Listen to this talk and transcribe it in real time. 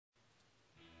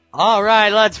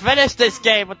Alright, let's finish this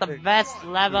game with the best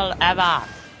level ever.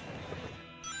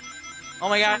 Oh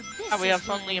my god, we have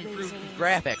suddenly improved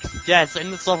graphics. Yes,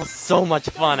 and this level's so much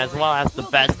fun, as well as the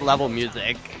best level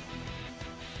music.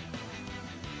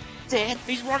 Dad,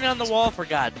 he's running on the wall for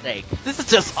God's sake. This is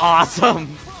just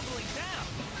awesome.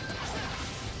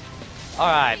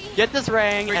 Alright, get this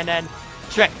ring, and then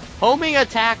trick. Homing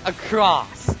attack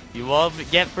across. You will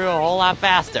get through a whole lot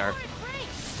faster.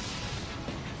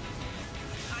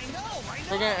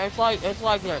 It's like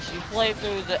this. You play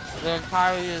through the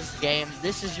entirety of this game.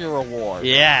 This is your reward.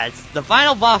 Yeah, the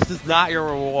final boss is not your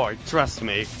reward. Trust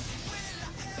me.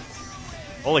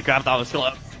 Holy crap, that was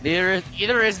close.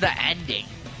 Either is the ending.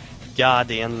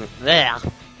 Goddamn. Yeah.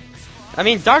 I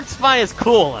mean, Dark Spine is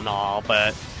cool and all,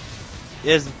 but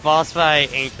his boss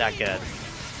fight ain't that good.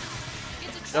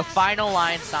 The final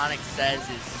line Sonic says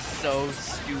is so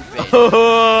stupid.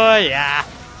 Oh, yeah.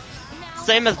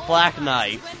 Same as Black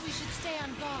Knight.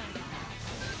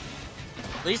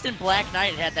 At least in Black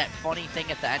Knight, it had that funny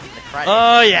thing at the end of the credits.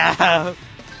 Oh, yeah.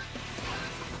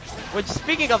 Which,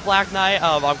 speaking of Black Knight,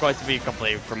 I'm going to be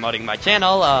completely promoting my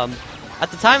channel.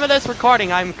 At the time of this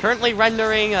recording, I'm currently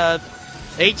rendering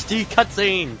HD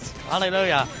cutscenes.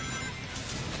 Hallelujah.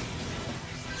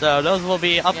 So those will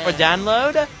be up for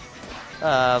download,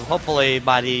 hopefully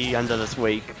by the end of this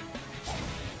week.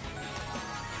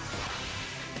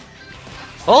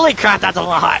 Holy crap, that's a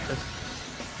lot!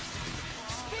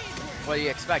 What do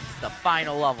you expect? It's the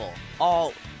final level.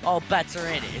 All bets are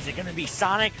in. Is it gonna be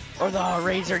Sonic or the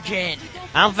Eraser Djinn?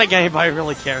 I don't think anybody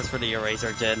really cares for the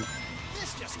Eraser Djinn.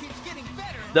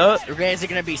 No. Is it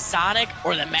gonna be Sonic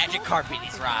or the Magic Carpet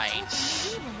he's riding?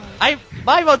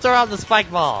 My votes are on the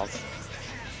spike balls.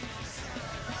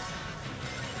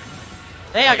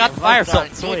 Hey, I got the fire soap.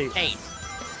 Sweet.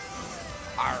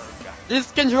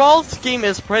 This control scheme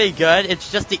is pretty good.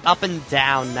 It's just the up and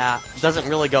down that doesn't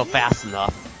really go fast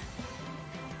enough.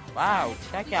 Wow,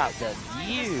 check out the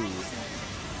view.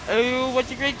 Oh,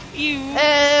 what a great view.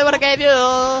 Hey, what I gave you.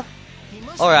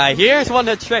 Alright, here's when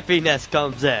the trippiness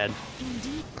comes in.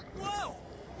 Whoa!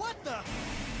 What the?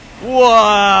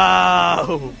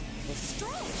 Whoa!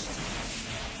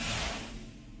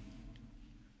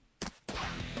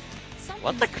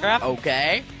 What the crap?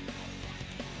 Okay.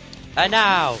 And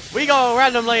now, we go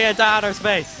randomly into outer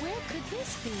space. Where could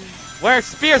this be? Where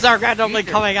spears are randomly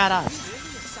coming at us.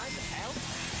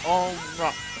 Oh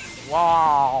no.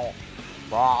 Wow.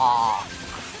 Wow.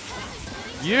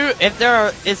 If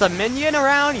there is a minion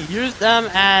around, use them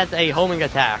as a homing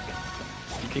attack.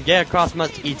 You can get across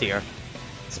much easier.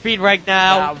 Speed right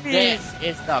now. Now this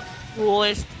is the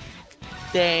coolest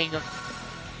thing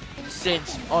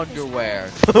since underwear.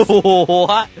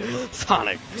 What?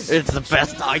 Sonic, it's the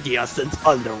best idea since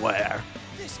underwear.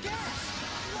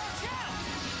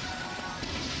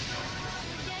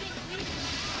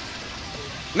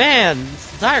 Man,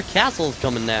 this entire castle's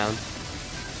coming down.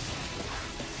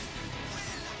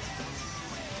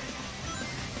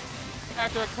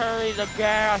 Dr. Curry, the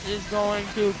gas is going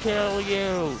to kill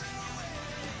you.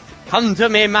 Come to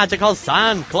me, magical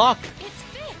sand clock. It's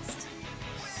fixed.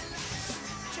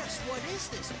 Just what is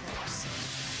this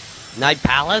place? Night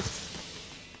Palace?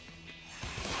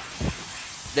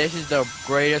 This is the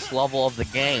greatest level of the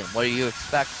game. What do you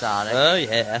expect, Sonic? Oh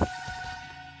yeah.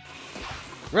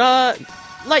 Run!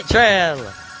 Light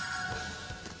trail!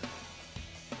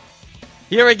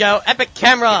 Here we go, epic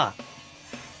camera!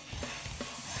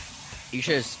 You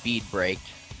should have speed braked.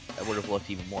 That would have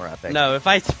looked even more epic. No, if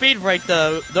I speed brake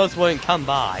those wouldn't come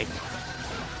by.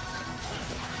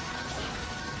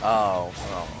 Oh.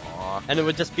 And it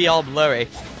would just be all blurry.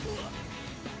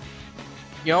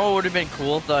 You know what would have been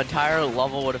cool? The entire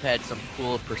level would have had some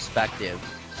cool perspective.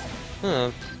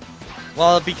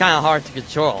 Well, it'd be kinda hard to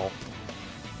control.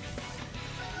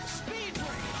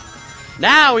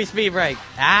 Now we speed brake!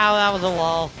 Ow, that was a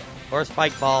wall. Or a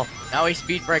spike ball. Now we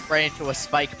speed brake right into a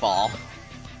spike ball.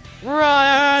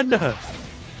 Run!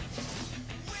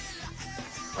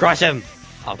 Crush him!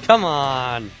 Oh, come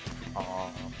on!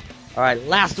 Alright,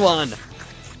 last one!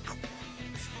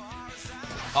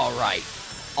 Alright,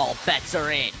 all bets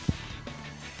are in.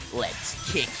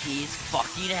 Let's kick his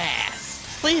fucking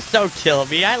ass. Please don't kill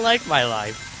me, I like my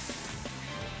life.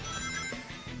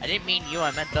 I didn't mean you, I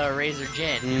meant the Eraser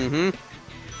Djinn. Mm-hmm.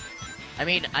 I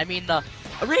mean the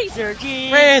Eraser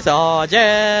Djinn. Razor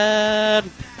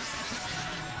Djinn!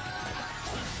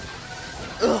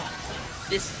 Ugh,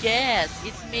 this gas,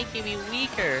 it's making me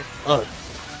weaker. Ugh.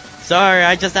 Sorry,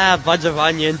 I just had a bunch of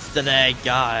onions today,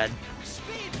 God.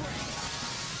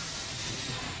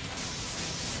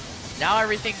 Now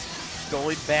everything's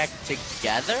going back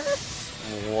together?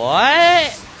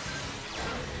 What?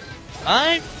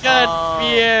 I'm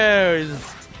confused.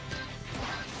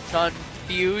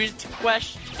 Confused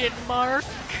question mark?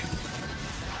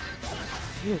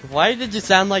 Why did you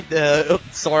sound like the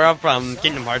Sora from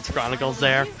Kingdom Hearts Chronicles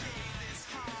there?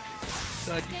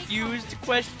 Confused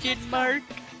question mark?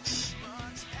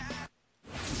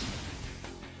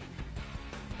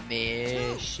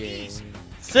 Mission.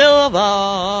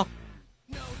 Silver!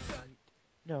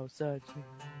 No such.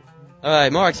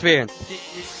 Alright, more experience.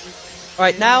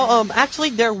 Alright, now, actually,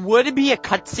 there would be a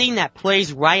cutscene that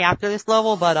plays right after this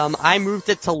level, but, I moved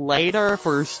it to later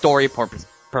for story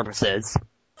purposes.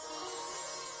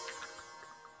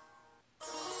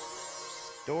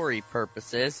 Story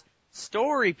purposes.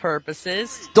 Story purposes.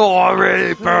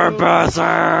 Story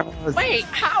purposes! Wait,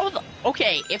 how the?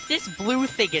 Okay, if this blue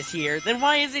thing is here, then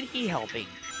why isn't he helping?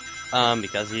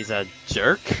 Because he's a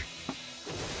jerk.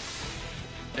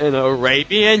 An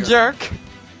Arabian jerk.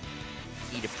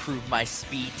 Need to prove my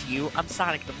speed to you. I'm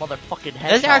Sonic the motherfucking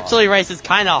Hedgehog. This actually race is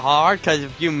kinda hard, because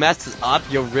if you mess up,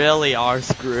 you really are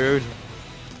screwed.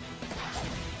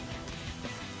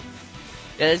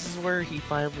 Yeah, this is where he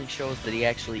finally shows that he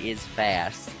actually is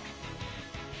fast.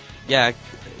 Yeah,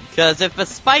 because if a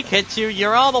spike hits you,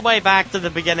 you're all the way back to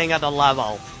the beginning of the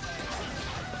level.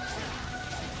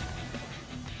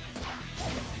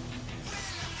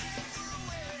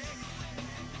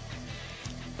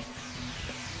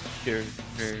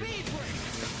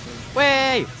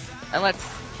 Way! And let's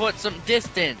put some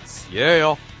distance.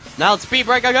 Yeah. Now it's speed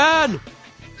break again!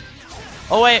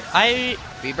 Oh wait,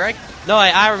 Speed break? No,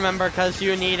 I remember, because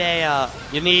you need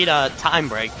a time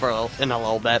break in a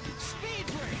little bit.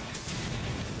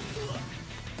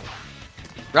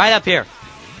 Right up here.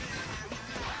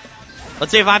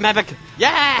 Let's see if I'm epic.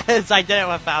 Yes! I did it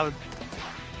without...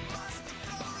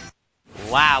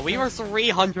 Wow, we were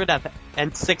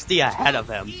 360 ahead of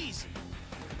him.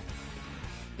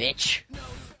 Bitch.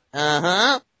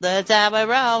 Uh-huh, that's how I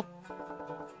roll.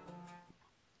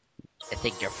 I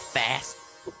think you're fast.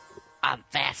 I'm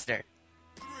faster.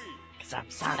 Cause I'm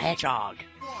Sonic the Hedgehog.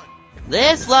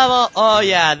 This level, oh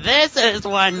yeah, this is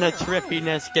when the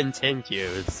trippiness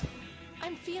continues.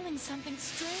 I'm feeling something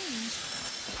strange.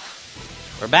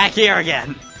 We're back here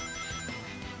again.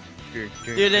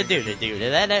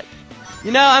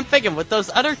 You know, I'm thinking with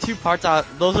those other two parts,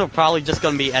 those are probably just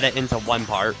gonna be edited into one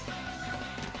part.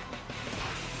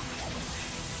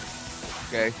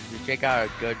 Okay, you take out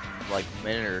a good, like,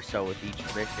 minute or so with each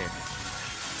mission.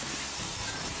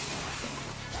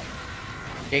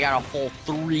 Take out a whole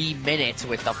 3 minutes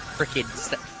with the frickin'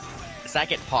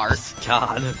 second part.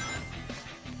 God.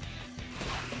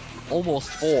 Almost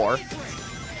 4.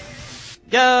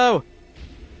 Go!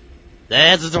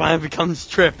 This is when it becomes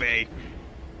trippy.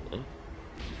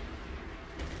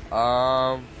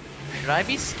 Should I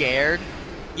be scared?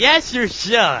 Yes, you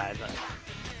should.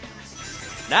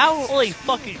 Now, Holy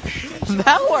fucking shit.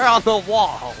 now we're on the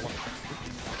wall.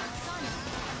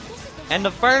 And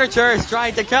the furniture is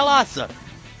trying to kill us.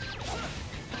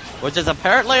 Which is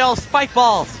apparently all spike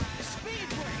balls.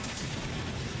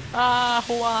 Ah,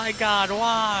 why, God,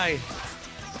 why?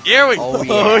 Here we Oh,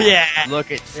 go. Oh, yeah. yeah.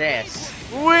 Look at this.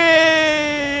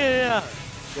 Whee!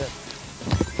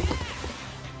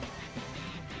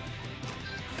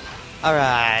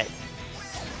 Alright.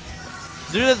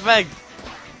 Do this thing.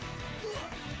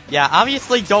 Yeah,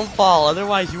 obviously don't fall,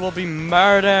 otherwise you will be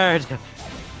murdered. Something's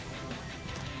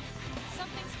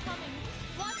coming.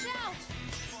 Watch out!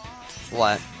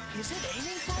 What? Is it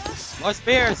aiming for us? More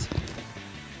spears.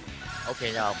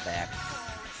 Okay, now I'm back.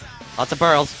 Lots of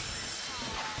pearls.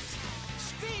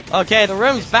 Okay, the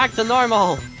room's back to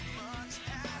normal.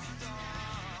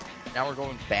 Now we're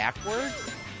going backwards?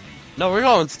 No, we're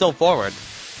going still forward.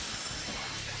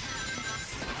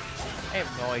 I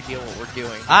have no idea what we're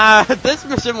doing. This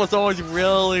mission was always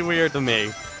really weird to me.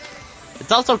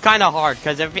 It's also kind of hard,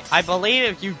 because I believe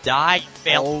if you die, you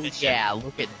fail the mission. Yeah,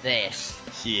 look at this.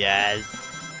 Yes.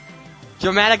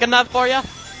 Dramatic enough for you?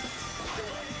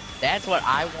 That's what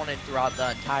I wanted throughout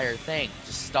the entire thing.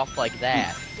 Just stuff like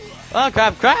that. Oh,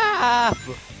 crap, crap!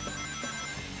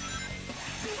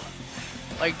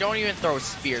 Like, don't even throw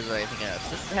spears or anything else.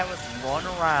 Just have us run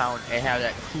around and have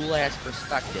that cool-ass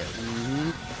perspective.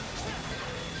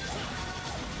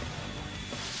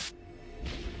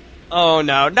 Oh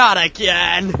no, not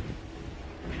again!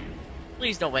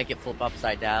 Please don't make it flip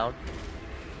upside down.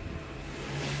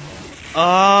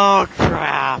 Oh,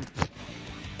 crap! I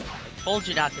told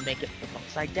you not to make it flip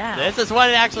upside down. This is when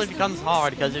it actually becomes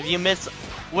hard, because if you miss,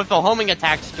 with a homing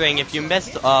attack string, if you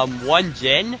miss, one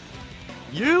Jin,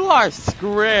 you are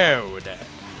screwed!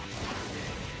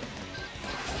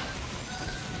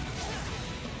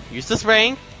 Use the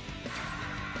spring.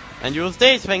 and use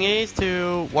these thingies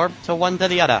to warp to one to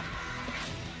the other.